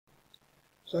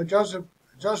So Joseph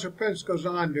Prince goes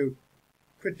on to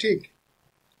critique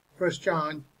 1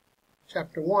 John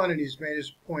chapter 1, and he's made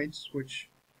his points, which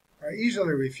are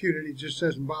easily refuted. He just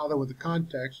doesn't bother with the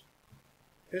context.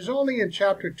 It is only in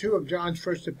chapter 2 of John's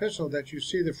first epistle that you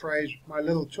see the phrase, "my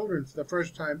little children," for the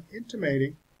first time,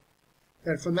 intimating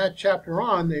that from that chapter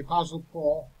on, the Apostle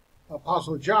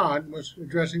John was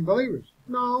addressing believers.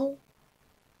 No,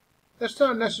 that's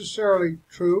not necessarily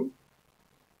true.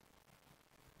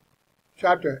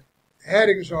 Chapter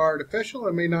headings are artificial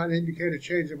and may not indicate a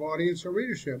change of audience or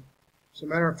readership. As a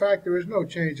matter of fact, there is no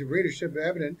change of readership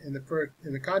evident in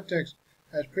the context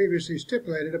as previously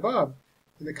stipulated above.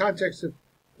 In the context of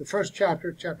the first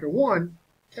chapter, chapter 1,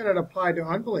 cannot apply to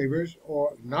unbelievers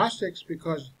or Gnostics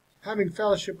because having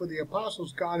fellowship with the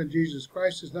apostles, God, and Jesus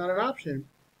Christ is not an option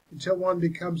until one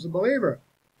becomes a believer.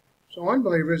 So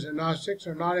unbelievers and Gnostics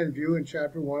are not in view in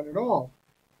chapter 1 at all.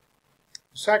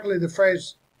 Secondly, the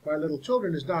phrase, "my little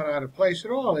children," is not out of place at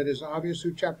all. It is obvious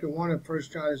who chapter 1 of 1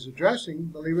 John is addressing,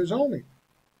 believers only.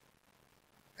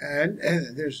 And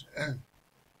the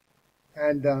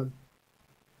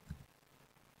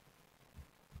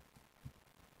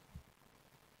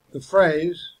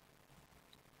phrase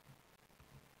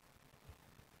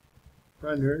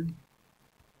rendered,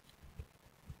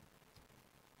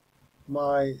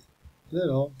 "my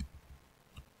little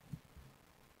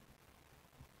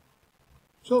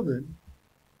children,"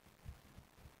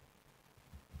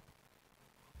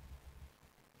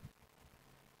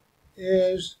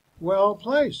 is well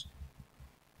placed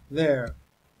there,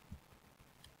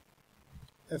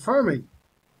 affirming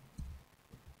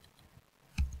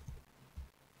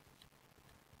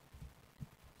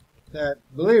that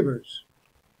believers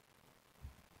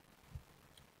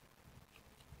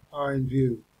are in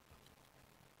view.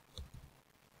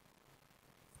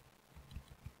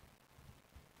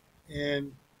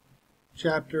 In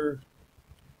chapter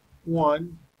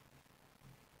 1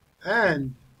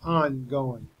 and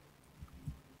ongoing.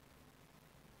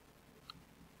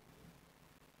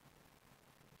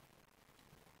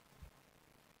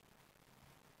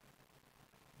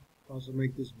 Also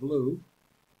make this blue.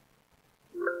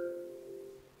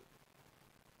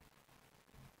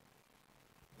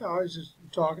 No, he's just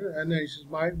talking, and then he says,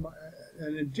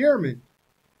 an endearment.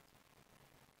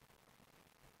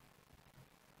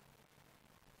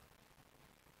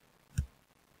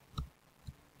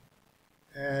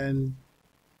 And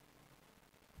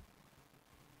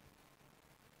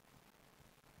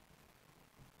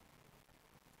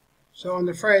so in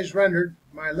the phrase rendered,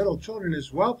 "my little children,"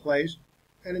 is well placed,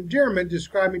 an endearment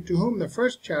describing to whom the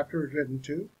first chapter is written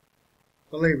to,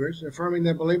 believers, affirming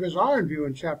that believers are in view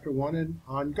in chapter 1 and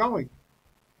ongoing.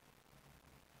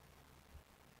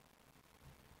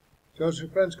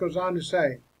 Joseph Prince goes on to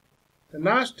say, the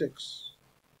Gnostics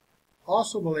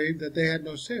also believed that they had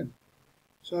no sin.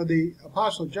 So the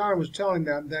Apostle John was telling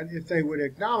them that if they would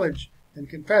acknowledge and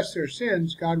confess their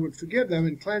sins, God would forgive them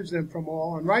and cleanse them from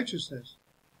all unrighteousness.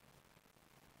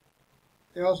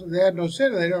 They had no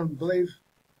sin, and they don't believe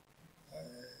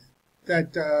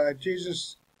that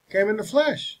Jesus came in the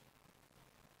flesh.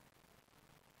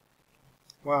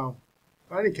 Well,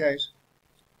 in any case,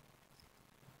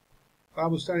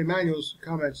 Bible Study Manual's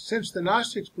comments, since the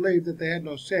Gnostics believed that they had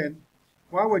no sin,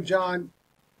 why would John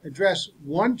address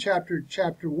 1 John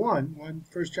chapter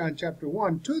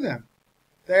 1 to them?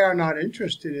 They are not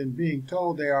interested in being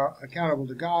told they are accountable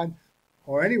to God,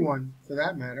 or anyone for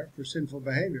that matter, for sinful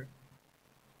behavior.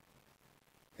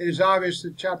 It is obvious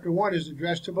that chapter 1 is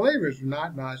addressed to believers,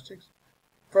 not Gnostics.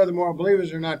 Furthermore,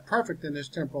 believers are not perfect in this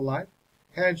temporal life.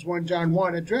 Hence, 1 John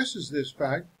 1 addresses this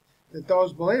fact, that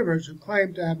those believers who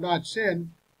claim to have not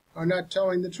sinned are not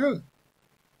telling the truth.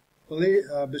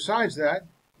 Besides that,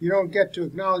 you don't get to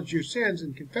acknowledge your sins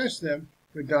and confess them,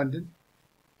 redundant,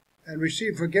 and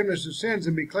receive forgiveness of sins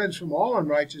and be cleansed from all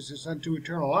unrighteousness unto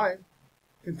eternal life.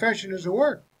 Confession is a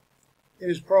work.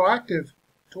 It is proactive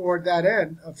toward that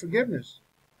end of forgiveness,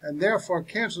 and therefore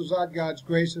cancels out God's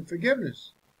grace of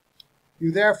forgiveness.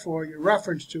 Your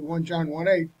reference to 1 John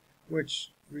 1:8,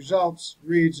 which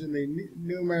reads in the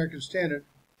New American Standard,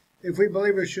 if we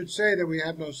believers should say that we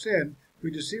have no sin,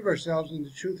 we deceive ourselves and the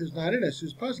truth is not in us,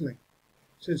 is puzzling.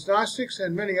 Since Gnostics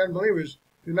and many unbelievers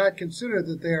do not consider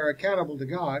that they are accountable to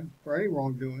God for any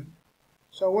wrongdoing,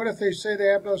 so what if they say they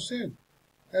have no sin?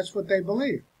 That's what they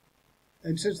believe.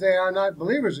 And since they are not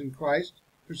believers in Christ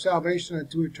for salvation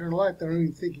unto eternal life, they don't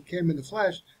even think he came in the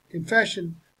flesh,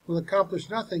 confession will accomplish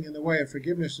nothing in the way of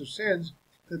forgiveness of sins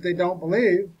that they don't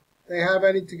believe they have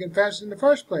any to confess in the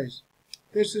first place.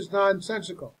 This is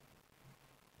nonsensical.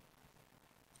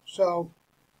 So,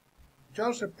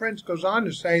 Joseph Prince goes on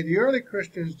to say the early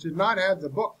Christians did not have the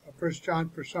book of 1 John,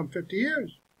 for some 50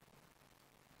 years.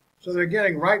 So they're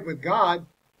getting right with God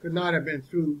could not have been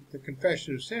through the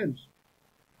confession of sins.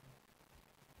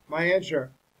 My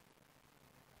answer,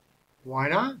 why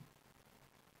not?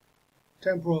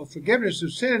 Temporal forgiveness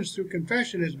of sins through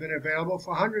confession has been available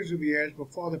for hundreds of years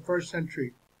before the first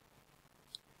century.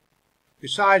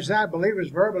 Besides that, believers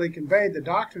verbally conveyed the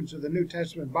doctrines of the New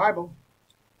Testament Bible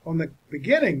from the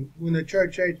beginning, when the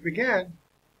church age began,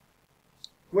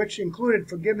 which included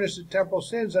forgiveness of temporal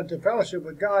sins unto fellowship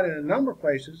with God in a number of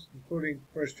places, including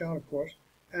 1 John, of course,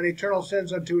 and eternal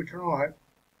sins unto eternal life,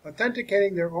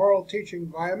 authenticating their oral teaching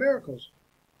via miracles.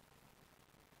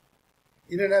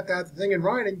 You didn't have to have the thing in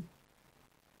writing.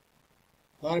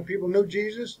 A lot of people knew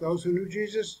Jesus. Those who knew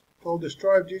Jesus told the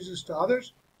story of Jesus to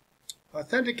others,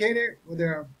 authenticated it with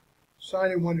their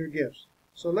sign and wonder gifts.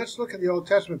 So let's look at the Old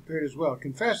Testament period as well.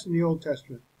 Confess in the Old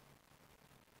Testament.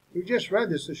 We just read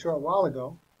this a short while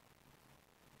ago.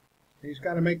 He's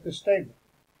got to make this statement.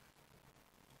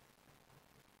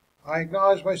 I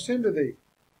acknowledge my sin to thee.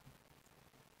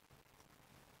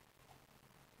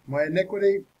 My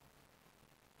iniquity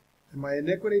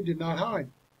did not hide.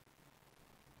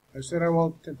 I said, I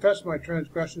will confess my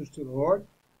transgressions to the Lord,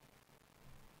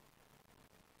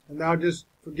 and thou didst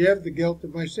forgive the guilt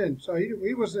of my sin. So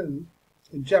he was in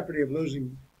jeopardy of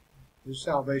losing his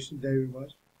salvation, David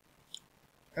was.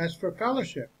 As for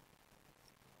fellowship,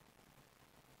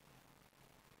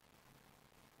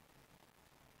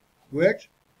 which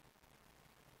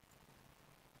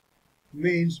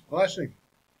means blessing,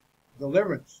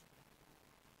 deliverance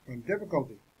from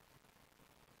difficulty.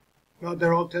 Note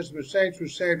that Old Testament saints were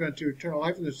saved unto eternal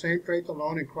life in the same faith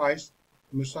alone in Christ,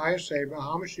 the Messiah Savior,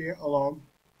 HaMashiach alone,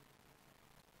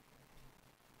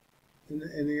 in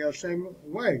the same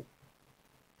way,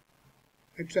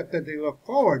 except that they look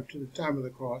forward to the time of the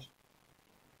cross,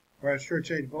 whereas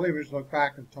church-age believers look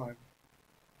back in time.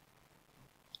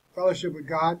 Fellowship with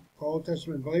God for Old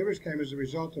Testament believers came as a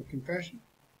result of confession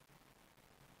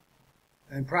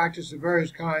and practice of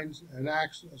various kinds and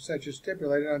acts such as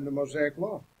stipulated under the Mosaic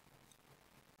law.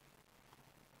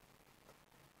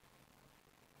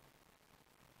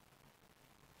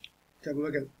 Take a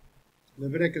look at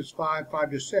Leviticus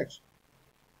 5:5-6.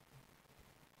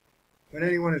 When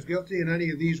anyone is guilty in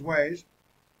any of these ways,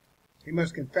 he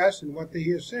must confess in what he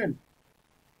has sinned.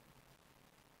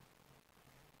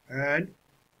 And,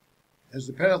 as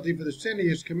the penalty for the sin he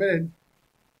has committed,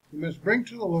 he must bring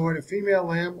to the Lord a female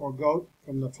lamb or goat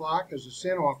from the flock as a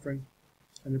sin offering,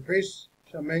 and the priest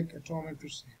shall make atonement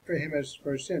for him as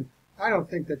for sin. I don't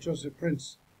think that Joseph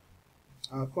Prince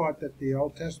thought that the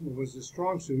Old Testament was his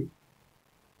strong suit.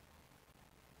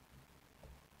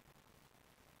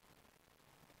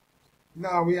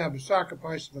 Now we have a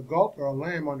sacrifice of a goat or a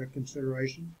lamb under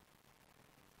consideration.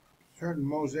 Certain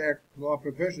Mosaic law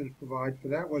provisions provide for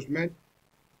that. Was meant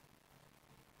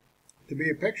to be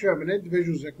a picture of an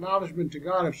individual's acknowledgement to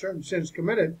God of certain sins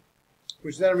committed,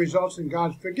 which then results in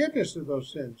God's forgiveness of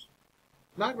those sins,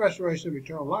 not restoration of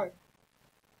eternal life.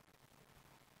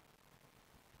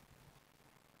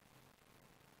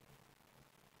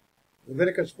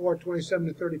 Leviticus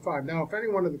 4:27-35. Now, if any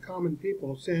one of the common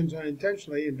people sins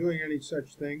unintentionally in doing any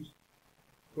such things,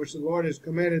 which the Lord has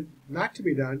commanded not to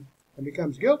be done, and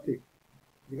becomes guilty,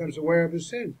 becomes aware of his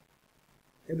sin.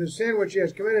 If the sin which he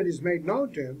has committed is made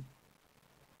known to him,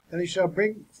 then he shall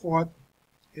bring forth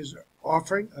his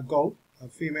offering, a goat, a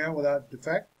female without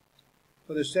defect,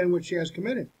 for the sin which he has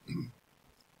committed.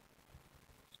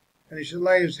 And he shall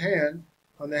lay his hand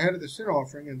on the head of the sin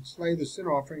offering and slay the sin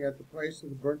offering at the place of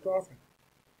the burnt offering.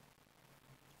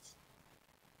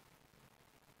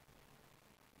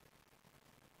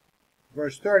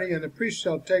 Verse 30, and the priest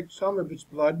shall take some of its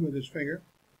blood with his finger,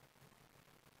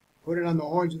 put it on the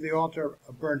horns of the altar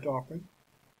of burnt offering,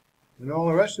 and all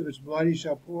the rest of its blood he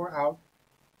shall pour out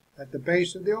at the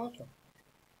base of the altar.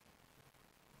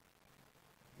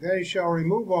 Then he shall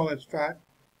remove all its fat,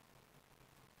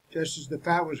 just as the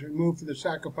fat was removed from the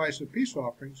sacrifice of peace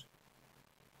offerings.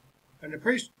 And the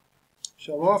priest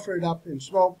shall offer it up in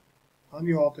smoke on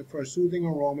the altar for a soothing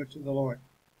aroma to the Lord.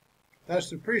 Thus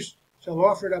the priest shall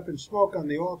offer it up in smoke on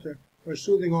the altar for a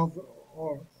soothing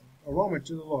aroma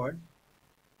to the Lord.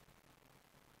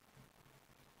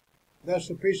 Thus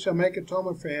the priest shall make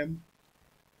atonement for him,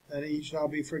 and he shall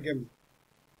be forgiven.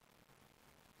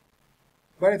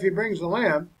 But if he brings a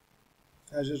lamb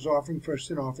as his offering for a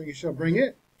sin offering, he shall bring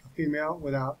it, a female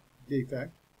without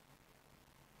defect.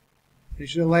 He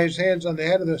shall lay his hands on the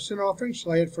head of the sin offering,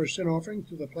 slay it for a sin offering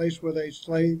to the place where they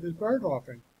slay the burnt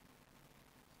offering.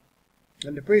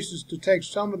 And the priest is to take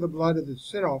some of the blood of the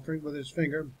sin offering with his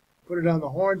finger, put it on the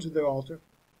horns of the altar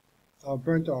of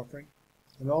burnt offering,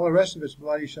 and all the rest of its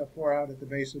blood he shall pour out at the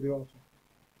base of the altar.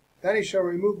 Then he shall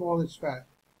remove all its fat,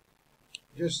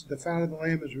 just as the fat of the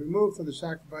lamb is removed from the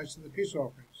sacrifice of the peace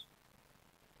offerings.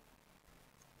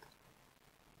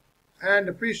 And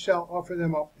the priest shall offer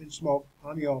them up in smoke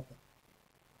on the altar,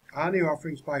 on the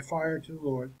offerings by fire to the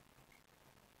Lord.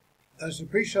 Thus the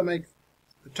priest shall make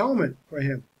atonement for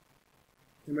him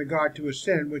in regard to a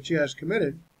sin which he has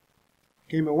committed,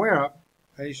 became aware of,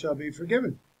 and he shall be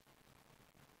forgiven.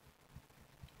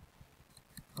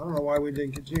 I don't know why we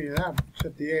didn't continue that,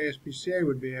 except the ASPCA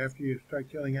would be after you start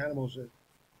killing animals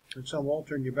at some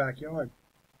altar in your backyard.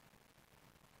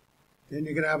 Then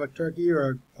you could have a turkey,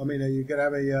 you could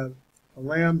have a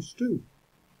lamb stew.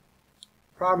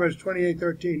 Proverbs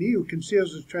 28:13, he who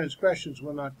conceals his transgressions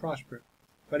will not prosper,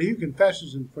 but he who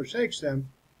confesses and forsakes them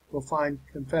will find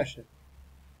confession.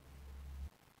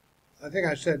 I think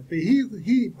I said, but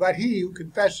he who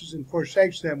confesses and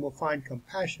forsakes them will find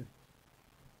compassion.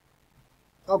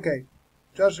 Okay,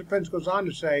 Joseph Prince goes on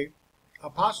to say,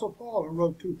 Apostle Paul, who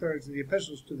wrote 2/3 of the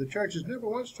epistles to the churches, never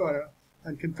once taught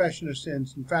on confession of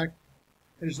sins. In fact,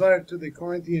 in his letter to the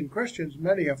Corinthian Christians,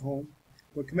 many of whom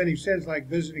were committing sins like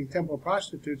visiting temple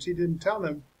prostitutes, he didn't tell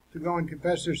them to go and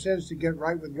confess their sins to get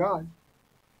right with God.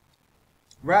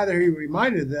 Rather, he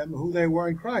reminded them who they were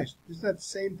in Christ. Isn't that the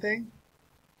same thing?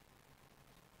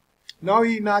 Know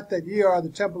ye not that ye are the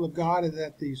temple of God, and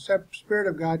that the Spirit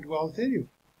of God dwelleth in you?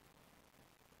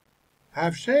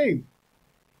 Have shame.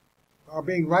 Our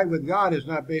being right with God is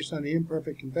not based on the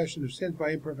imperfect confession of sins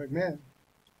by imperfect man.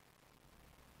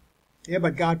 Yeah,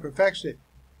 but God perfects it.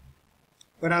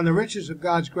 But on the riches of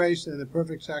God's grace and the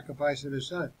perfect sacrifice of his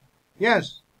Son.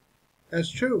 Yes, that's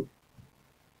true.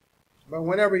 But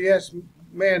whenever you ask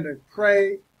man to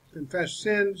pray, confess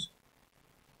sins,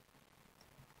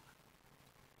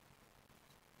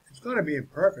 it's going to be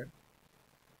imperfect.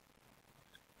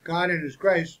 God in his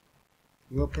grace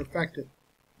will perfect it.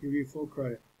 Give you full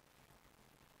credit.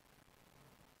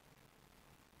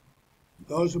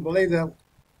 Those who believe that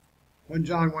 1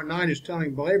 John 1:9 is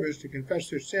telling believers to confess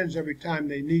their sins every time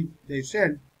they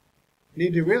sin,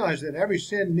 need to realize that every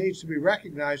sin needs to be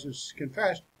recognized and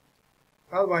confessed.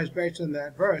 Otherwise, based on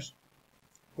that verse,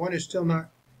 one is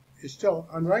still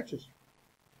unrighteous.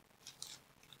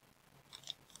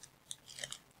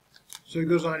 So he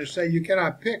goes on to say, you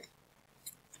cannot pick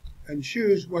and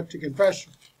choose what to confess,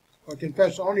 or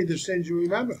confess only the sins you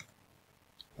remember.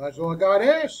 That's all God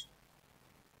asks.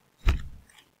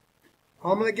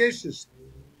 Homilegesis.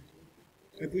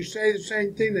 If we say the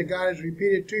same thing that God has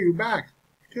repeated to you back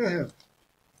to him,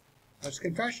 that's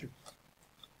confession.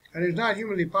 And it's not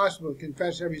humanly possible to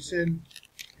confess every sin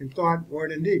in thought,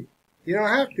 word, and deed. You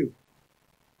don't have to.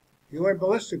 You went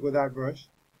ballistic with that verse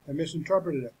and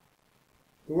misinterpreted it.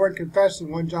 The word confess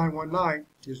in 1 John 1:9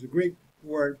 is the Greek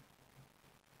word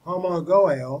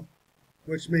homologoeo,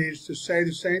 which means to say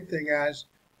the same thing as,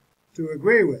 to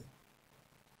agree with.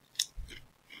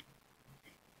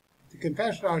 To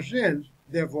confess our sins,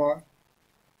 therefore,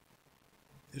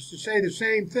 is to say the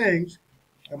same things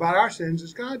about our sins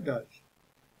as God does.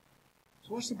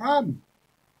 So what's the problem?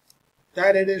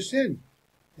 That it is sin,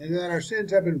 and that our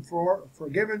sins have been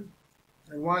forgiven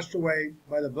and washed away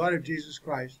by the blood of Jesus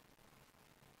Christ.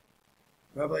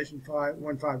 Revelation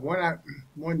 1:5,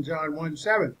 1 John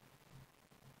 1:7.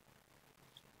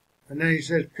 And then he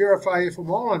says, purify you from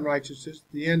all unrighteousness,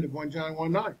 the end of 1 John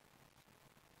 1:9.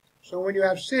 So when you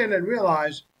have sinned and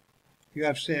realize you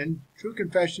have sinned, true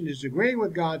confession is agreeing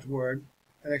with God's word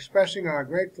and expressing our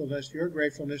gratefulness, your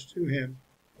gratefulness to him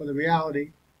for the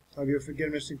reality of your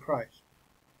forgiveness in Christ.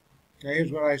 Now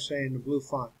here's what I say in the blue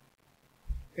font.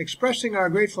 Expressing our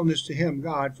gratefulness to him,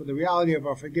 God, for the reality of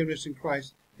our forgiveness in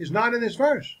Christ is not in this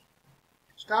verse.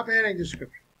 Stop adding to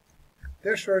Scripture.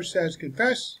 This verse says,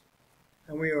 confess,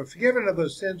 and we are forgiven of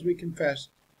those sins we confess,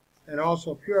 and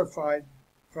also purified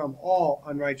from all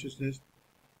unrighteousness,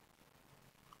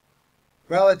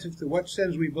 relative to what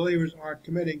sins we believers are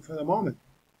committing for the moment.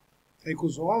 It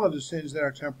equals all of the sins that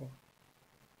are temporal.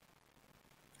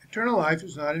 Eternal life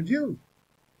is not in view.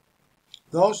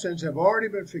 Those sins have already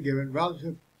been forgiven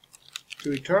relative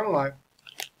to eternal life,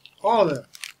 all of them,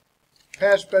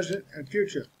 past, present, and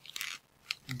future,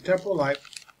 in temporal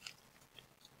life.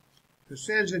 The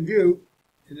sins in view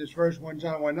in this verse 1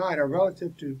 John 1:9 are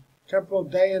relative to temporal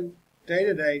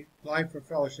day-to-day life for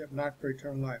fellowship, not for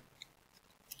eternal life.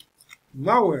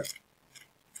 Nowhere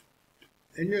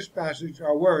in this passage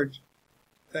are words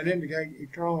that indicate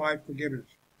eternal life forgiveness.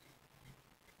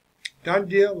 Done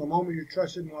deal the moment you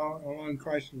trusted in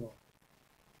Christ alone.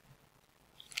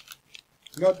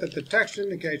 Note that the text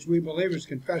indicates we believers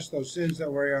confess those sins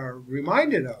that we are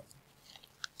reminded of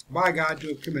by God to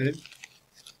have committed